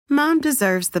Mom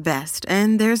deserves the best,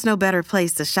 and there's no better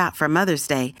place to shop for Mother's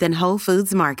Day than Whole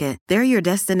Foods Market. They're your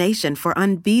destination for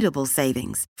unbeatable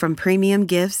savings, from premium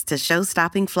gifts to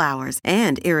show-stopping flowers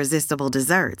and irresistible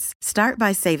desserts. Start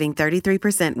by saving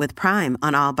 33% with Prime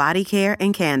on all body care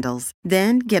and candles.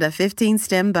 Then get a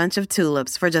 15-stem bunch of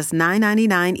tulips for just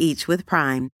 $9.99 each with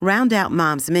Prime. Round out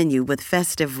Mom's menu with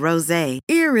festive rosé,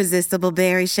 irresistible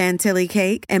berry chantilly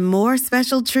cake, and more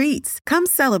special treats. Come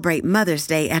celebrate Mother's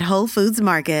Day at Whole Foods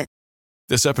Market.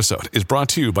 This episode is brought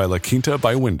to you by La Quinta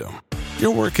by Wyndham.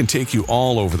 Your work can take you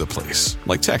all over the place,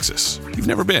 like Texas. You've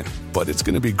never been, but it's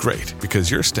going to be great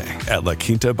because you're staying at La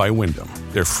Quinta by Wyndham.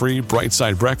 Their free Bright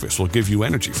Side breakfast will give you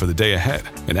energy for the day ahead.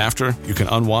 And after, you can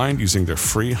unwind using their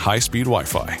free high-speed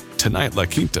Wi-Fi. Tonight, La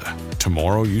Quinta.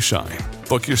 Tomorrow, you shine.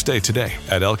 Book your stay today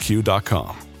at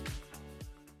lq.com.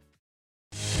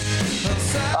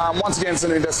 Once again, it's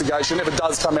an investigation. If it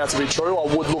does come out to be true,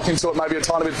 I would look into it maybe a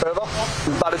tiny bit further.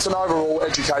 But it's an overall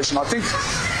education. I think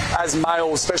as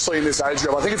males, especially in this age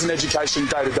group, I think it's an education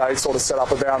day-to-day sort of set up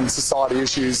around society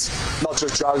issues, not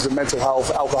just drugs, but mental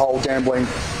health, alcohol, gambling.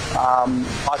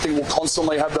 I think we'll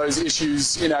constantly have those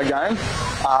issues in our game.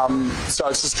 So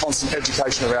it's just constant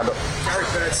education around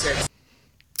it.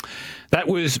 That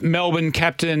was Melbourne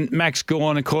captain Max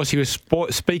Gawn. Of course, he was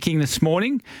speaking this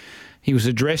morning. He was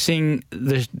addressing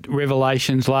the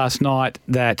revelations last night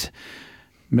that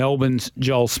Melbourne's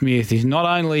Joel Smith is not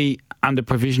only under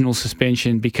provisional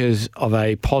suspension because of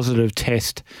a positive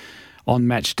test on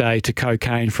match day to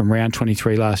cocaine from round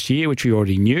 23 last year, which we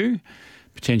already knew,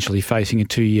 potentially facing a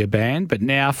 2-year ban, but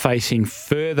now facing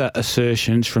further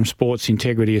assertions from Sports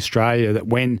Integrity Australia that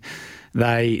when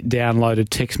they downloaded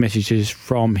text messages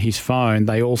from his phone,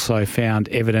 they also found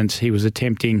evidence he was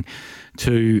attempting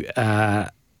to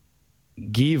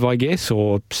give, I guess,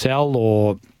 or sell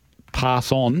or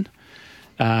pass on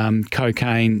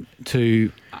cocaine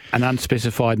to an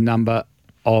unspecified number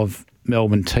of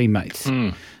Melbourne teammates.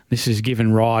 This has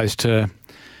given rise to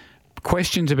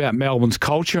questions about Melbourne's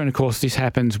culture, and of course this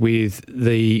happens with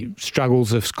the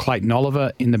struggles of Clayton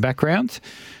Oliver in the background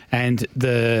and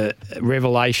the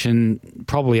revelation,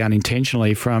 probably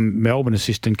unintentionally, from Melbourne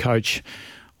assistant coach,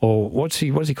 or what's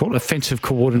he called? Offensive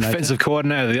coordinator. Offensive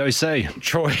coordinator, the OC.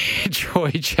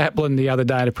 Troy Chaplin the other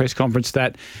day at a press conference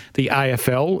that the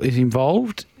AFL is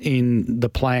involved in the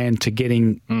plan to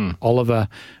getting Oliver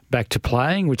back to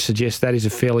playing, which suggests that is a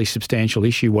fairly substantial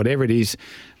issue, whatever it is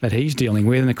that he's dealing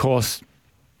with. And of course,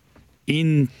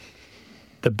 in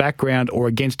the background or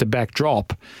against a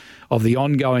backdrop of the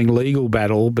ongoing legal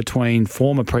battle between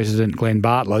former President Glenn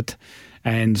Bartlett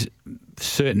and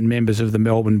certain members of the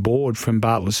Melbourne board from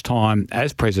Bartlett's time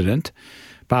as president.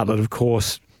 Bartlett, of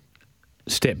course,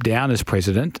 stepped down as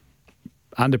president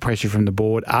under pressure from the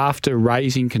board after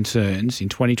raising concerns in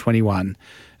 2021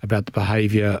 about the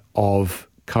behaviour of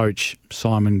coach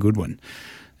Simon Goodwin.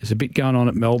 There's a bit going on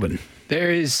at Melbourne. There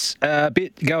is a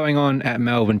bit going on at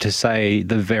Melbourne, to say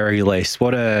the very least.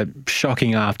 What a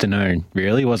shocking afternoon,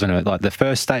 really, wasn't it? Like, the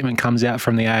first statement comes out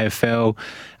from the AFL,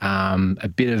 a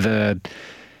bit of a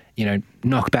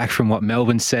knockback from what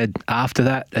Melbourne said after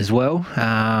that as well.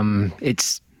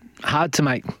 It's hard to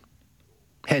make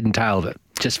head and tail of it,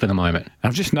 just for the moment.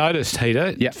 I've just noticed,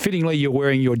 Heater, fittingly you're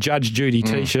wearing your Judge Judy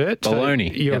T-shirt.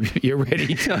 Baloney. You're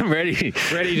ready. I'm ready.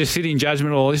 Ready to sit in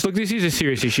judgment on all this. Look, this is a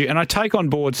serious issue, and I take on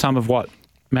board some of what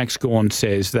Max Gawn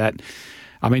says, that,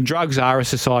 I mean, drugs are a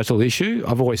societal issue.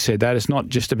 I've always said that. It's not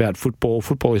just about football.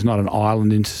 Football is not an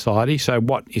island in society. So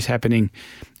what is happening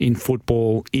in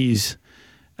football is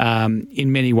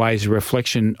in many ways a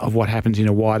reflection of what happens in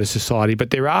a wider society. But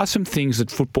there are some things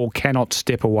that football cannot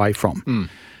step away from.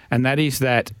 And that is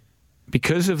that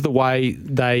because of the way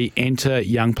they enter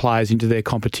young players into their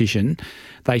competition,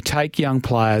 they take young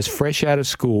players fresh out of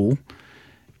school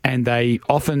and they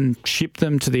often ship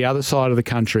them to the other side of the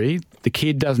country. The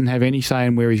kid doesn't have any say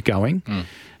in where he's going.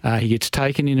 He gets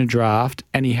taken in a draft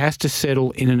and he has to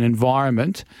settle in an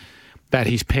environment that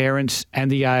his parents and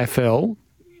the AFL,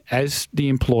 as the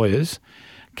employers,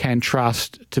 can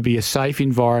trust to be a safe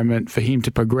environment for him to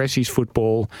progress his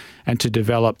football and to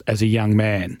develop as a young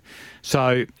man.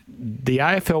 So the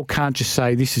AFL can't just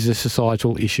say this is a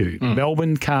societal issue.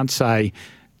 Melbourne can't say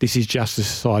this is just a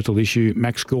societal issue.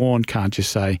 Max Gawn can't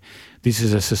just say this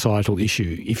is a societal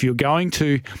issue. If you're going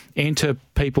to enter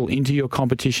people into your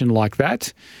competition like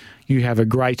that, you have a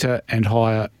greater and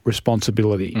higher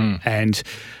responsibility. And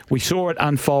we saw it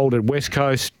unfold at West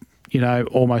Coast.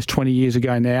 almost 20 years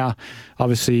ago now.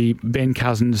 Obviously, Ben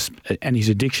Cousins and his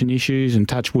addiction issues, and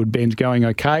touch wood, Ben's going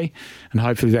okay, and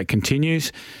hopefully that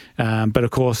continues. But,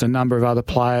 of course, a number of other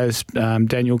players,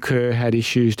 Daniel Kerr had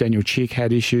issues, Daniel Chick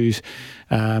had issues,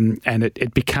 and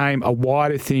it became a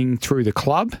wider thing through the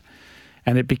club,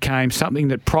 and it became something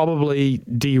that probably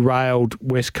derailed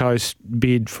West Coast's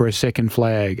bid for a second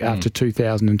flag after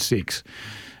 2006.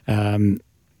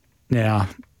 Now,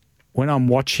 when I'm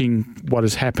watching what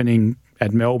is happening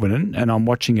at Melbourne, and I'm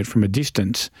watching it from a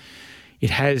distance, it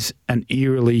has an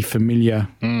eerily familiar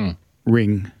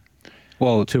ring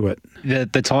to it. The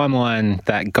timeline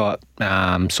that got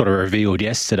sort of revealed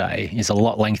yesterday is a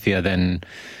lot lengthier than,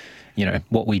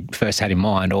 what we first had in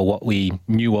mind or what we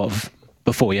knew of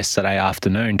before yesterday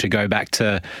afternoon. To go back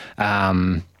to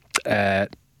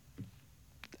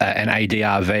an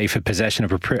ADRV for possession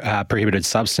of a prohibited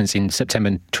substance in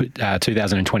September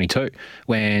 2022,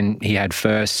 when he had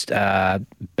first had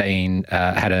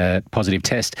a positive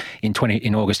test in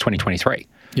August 2023.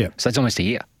 Yeah. So it's almost a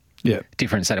year. Yeah.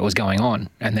 Difference that it was going on.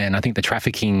 And then I think the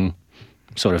trafficking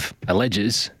sort of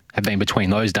alleges have been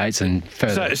between those dates and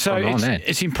further on then.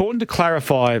 It's important to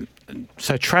clarify.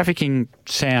 So trafficking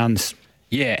sounds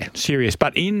serious,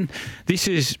 but this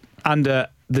is under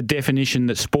the definition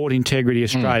that Sport Integrity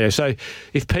Australia. So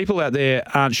if people out there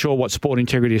aren't sure what Sport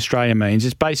Integrity Australia means,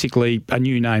 it's basically a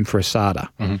new name for ASADA,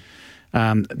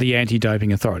 the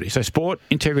Anti-Doping Authority. So Sport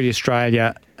Integrity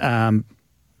Australia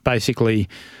basically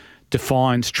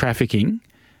defines trafficking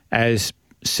as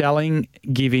selling,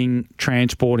 giving,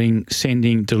 transporting,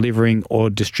 sending, delivering or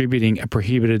distributing a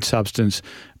prohibited substance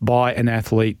by an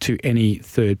athlete to any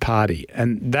third party.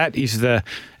 And that is the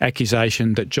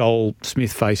accusation that Joel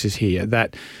Smith faces here,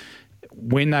 that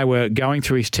when they were going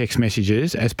through his text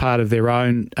messages as part of their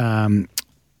own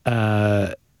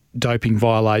doping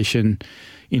violation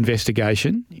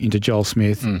investigation into Joel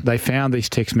Smith, they found these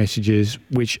text messages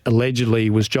which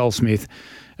allegedly was Joel Smith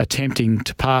attempting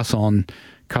to pass on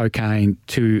cocaine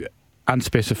to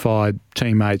unspecified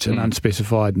teammates, an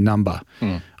unspecified number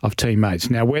of teammates.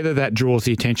 Now, whether that draws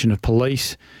the attention of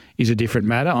police is a different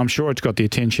matter. I'm sure it's got the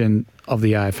attention of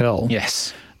the AFL.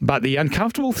 Yes. But the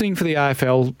uncomfortable thing for the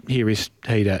AFL here is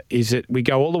that we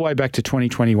go all the way back to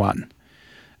 2021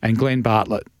 and Glenn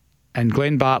Bartlett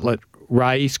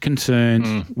raised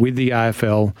concerns with the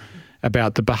AFL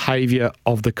about the behaviour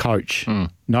of the coach,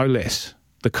 no less,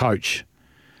 the coach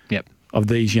of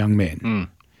these young men.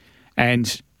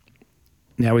 And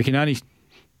now we can only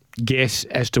guess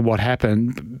as to what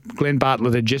happened. Glenn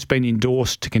Bartlett had just been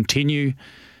endorsed to continue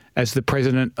as the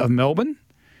president of Melbourne.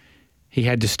 He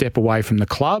had to step away from the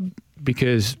club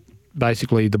because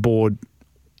basically the board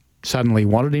suddenly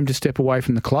wanted him to step away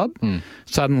from the club.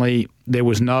 Suddenly there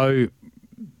was no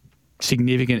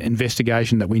significant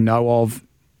investigation that we know of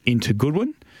into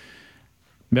Goodwin.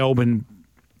 Melbourne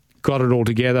got it all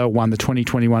together, won the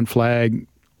 2021 flag,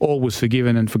 all was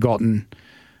forgiven and forgotten,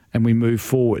 and we moved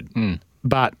forward.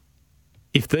 But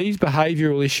if these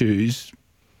behavioural issues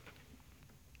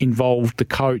involved the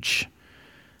coach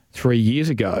 3 years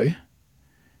ago,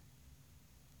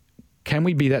 can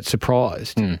we be that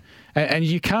surprised? And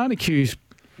you can't accuse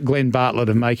Glenn Bartlett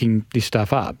of making this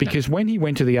stuff up, because when he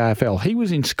went to the AFL, he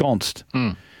was ensconced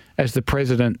as the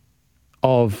president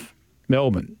of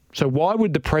Melbourne. So why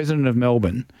would the president of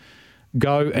Melbourne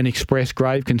go and express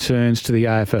grave concerns to the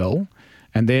AFL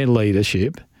and their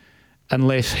leadership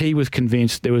unless he was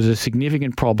convinced there was a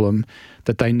significant problem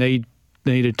that they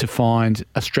needed to find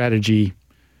a strategy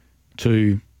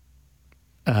to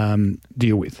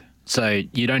deal with? So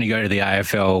you'd only go to the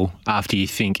AFL after you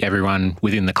think everyone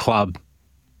within the club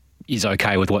is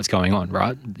okay with what's going on,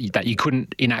 right? That you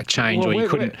couldn't enact change or you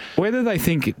couldn't... Whether they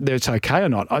think that it's okay or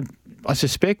not, I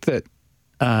suspect that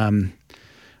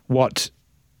what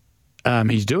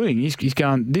he's doing, he's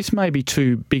going, this may be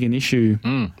too big an issue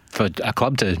for a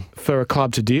club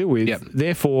to deal with. Yep.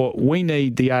 Therefore, we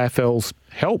need the AFL's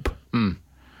help.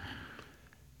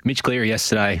 Mitch Cleary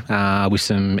yesterday with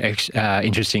some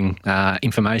interesting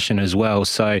information as well.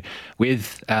 So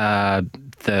with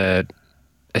the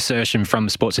assertion from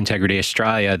Sports Integrity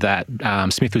Australia that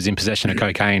Smith was in possession of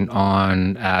cocaine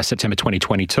on September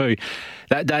 2022.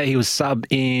 That day he was sub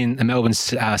in a Melbourne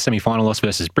semi-final loss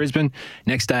versus Brisbane.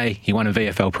 Next day he won a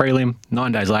VFL prelim.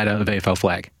 9 days later, a VFL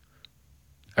flag.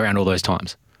 Around all those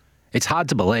times. It's hard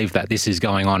to believe that this is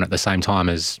going on at the same time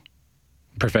as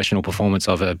professional performance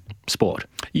of a sport.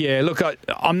 Yeah, look,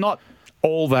 I'm not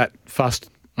all that fussed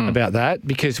about that,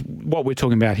 because what we're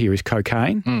talking about here is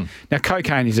cocaine. Now,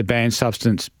 cocaine is a banned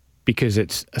substance because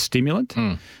it's a stimulant.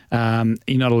 You're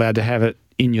not allowed to have it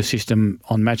in your system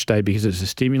on match day because it's a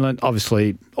stimulant.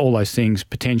 Obviously, all those things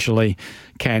potentially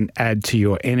can add to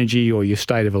your energy or your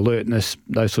state of alertness,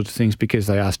 those sorts of things, because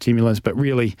they are stimulants. But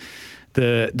really,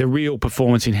 the real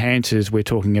performance enhancers we're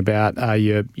talking about are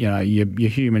your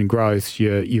human growth,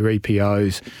 your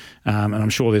EPOs, and I'm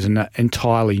sure there's an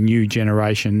entirely new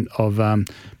generation of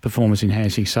performance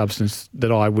enhancing substance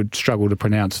that I would struggle to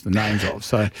pronounce the names of.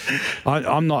 So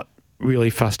I'm not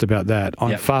really fussed about that.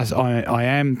 I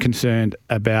am concerned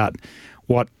about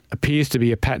what appears to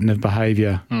be a pattern of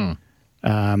behaviour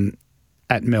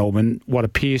at Melbourne, what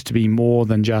appears to be more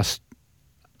than just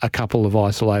a couple of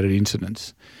isolated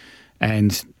incidents.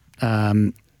 And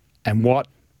what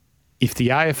if the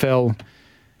AFL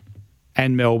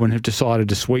and Melbourne have decided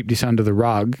to sweep this under the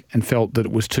rug and felt that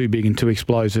it was too big and too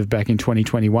explosive back in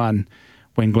 2021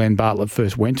 when Glenn Bartlett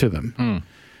first went to them?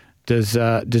 Does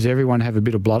everyone have a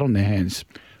bit of blood on their hands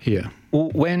here? Well,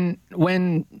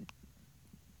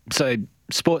 so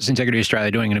Sports Integrity Australia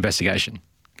are doing an investigation.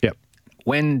 Yep.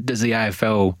 When does the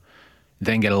AFL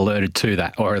then get alerted to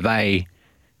that, or are they,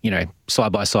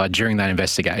 side by side during that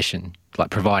investigation,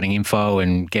 like providing info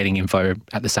and getting info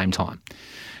at the same time?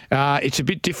 It's a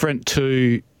bit different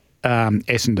to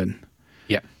Essendon.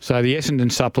 Yeah. So the Essendon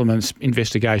supplements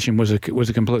investigation was a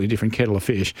completely different kettle of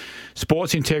fish.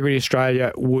 Sports Integrity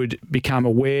Australia would become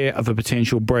aware of a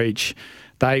potential breach.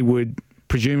 They would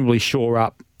presumably shore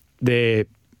up their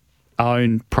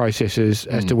own processes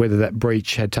as to whether that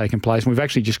breach had taken place. And we've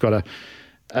actually just got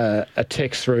a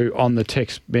text through on the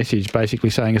text message basically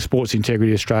saying a Sports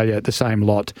Integrity Australia, the same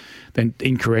lot, then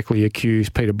incorrectly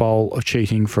accused Peter Bowl of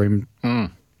cheating for him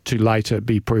to later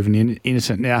be proven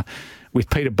innocent. Now, with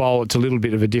Peter Bowl, it's a little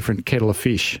bit of a different kettle of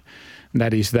fish. And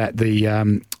that is that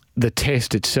the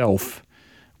test itself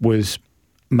was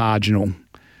marginal,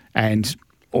 and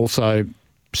also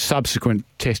subsequent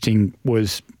testing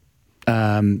was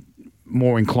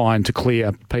more inclined to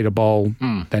clear Peter Bowl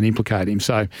than implicate him.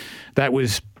 So that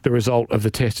was the result of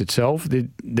the test itself.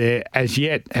 There as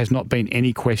yet has not been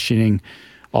any questioning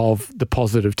of the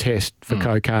positive test for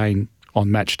cocaine on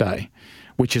match day,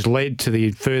 which has led to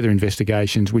the further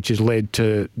investigations, which has led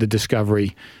to the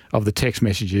discovery of the text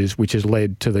messages, which has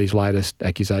led to these latest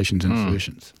accusations and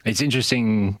assertions. It's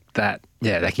interesting that,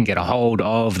 they can get a hold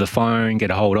of the phone,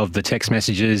 get a hold of the text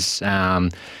messages. I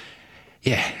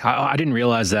didn't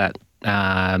realise that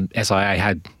SIA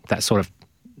had that sort of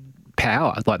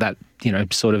power, like that,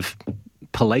 sort of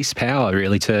police power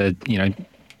really to,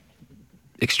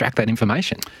 extract that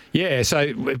information. Yeah,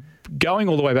 so going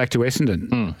all the way back to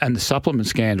Essendon and the supplement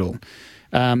scandal,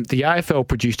 the AFL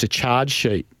produced a charge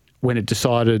sheet when it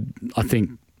decided, I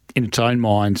think, in its own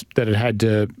mind, that it had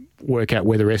to work out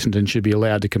whether Essendon should be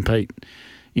allowed to compete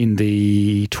in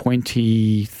the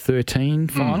 2013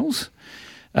 finals.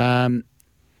 And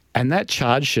that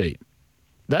charge sheet,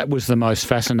 that was the most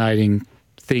fascinating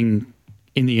thing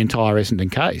in the entire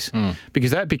Essendon case because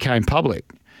that became public.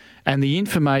 And the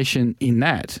information in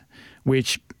that,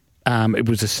 which it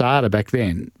was a SADA back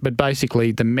then, but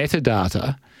basically the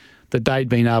metadata that they'd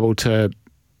been able to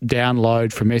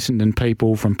download from Essendon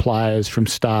people, from players, from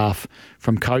staff,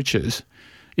 from coaches,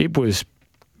 it was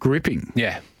gripping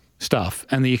stuff.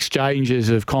 And the exchanges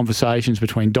of conversations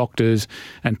between doctors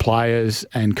and players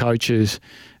and coaches,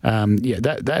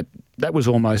 that was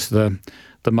almost the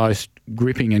most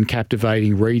gripping and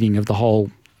captivating reading of the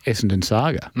whole Essendon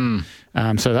saga.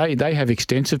 So they have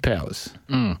extensive powers.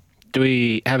 Do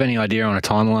we have any idea on a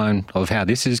timeline of how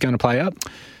this is going to play out?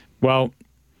 Well,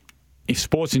 if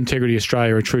Sports Integrity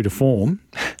Australia are true to form,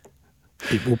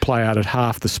 it will play out at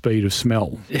half the speed of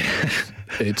smell.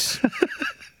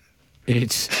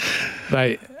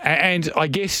 And I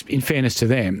guess in fairness to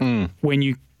them, when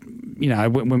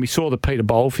we saw the Peter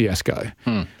Bowl fiasco,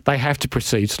 they have to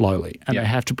proceed slowly and they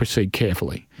have to proceed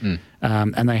carefully,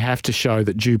 and they have to show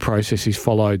that due process is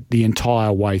followed the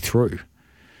entire way through.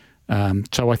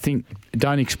 So I think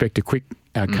don't expect a quick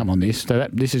outcome on this. So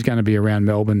this is going to be around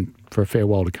Melbourne for a fair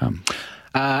while to come.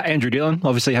 Andrew Dillon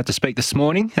obviously had to speak this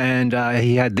morning, and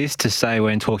he had this to say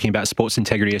when talking about Sports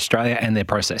Integrity Australia and their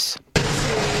process.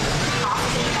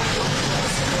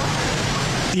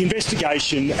 The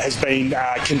investigation has been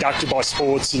conducted by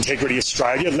Sports Integrity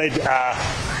Australia, led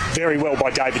very well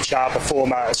by David Sharp, a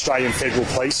former Australian federal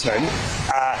policeman.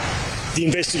 The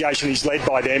investigation is led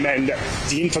by them, and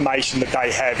the information that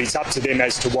they have is up to them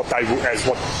as to what they do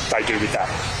with that.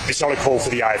 It's not a call for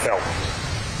the AFL.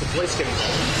 The police get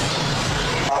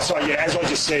involved. As I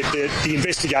just said, the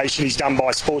investigation is done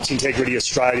by Sports Integrity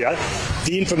Australia.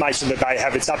 The information that they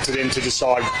have, it's up to them to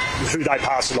decide who they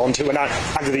pass it on to. And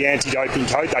under the anti-doping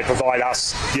code, they provide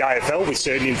us, the AFL, with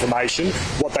certain information.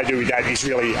 What they do with that is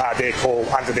really their call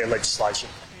under their legislation.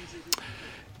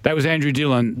 That was Andrew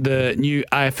Dillon, the new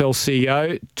AFL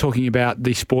CEO, talking about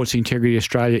the Sports Integrity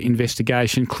Australia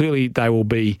investigation. Clearly, they will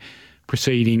be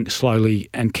proceeding slowly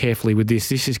and carefully with this.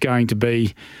 This is going to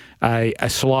be a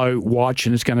slow watch,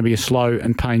 and it's going to be a slow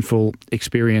and painful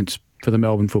experience for the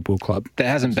Melbourne Football Club. There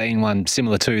hasn't been one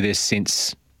similar to this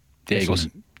since the Eagles.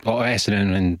 Or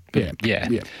Essendon. And yeah.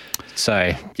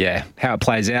 So, how it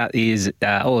plays out is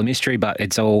all a mystery, but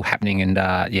it's all happening, and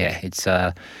it's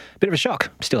a bit of a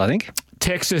shock still, I think.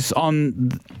 Text us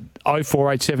on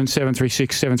 0487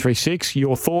 736 736.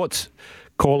 Your thoughts.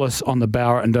 Call us on the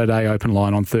Bauer and O'Day open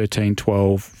line on 13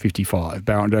 12 55.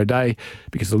 Bauer and O'Day,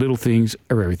 because the little things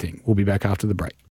are everything. We'll be back after the break.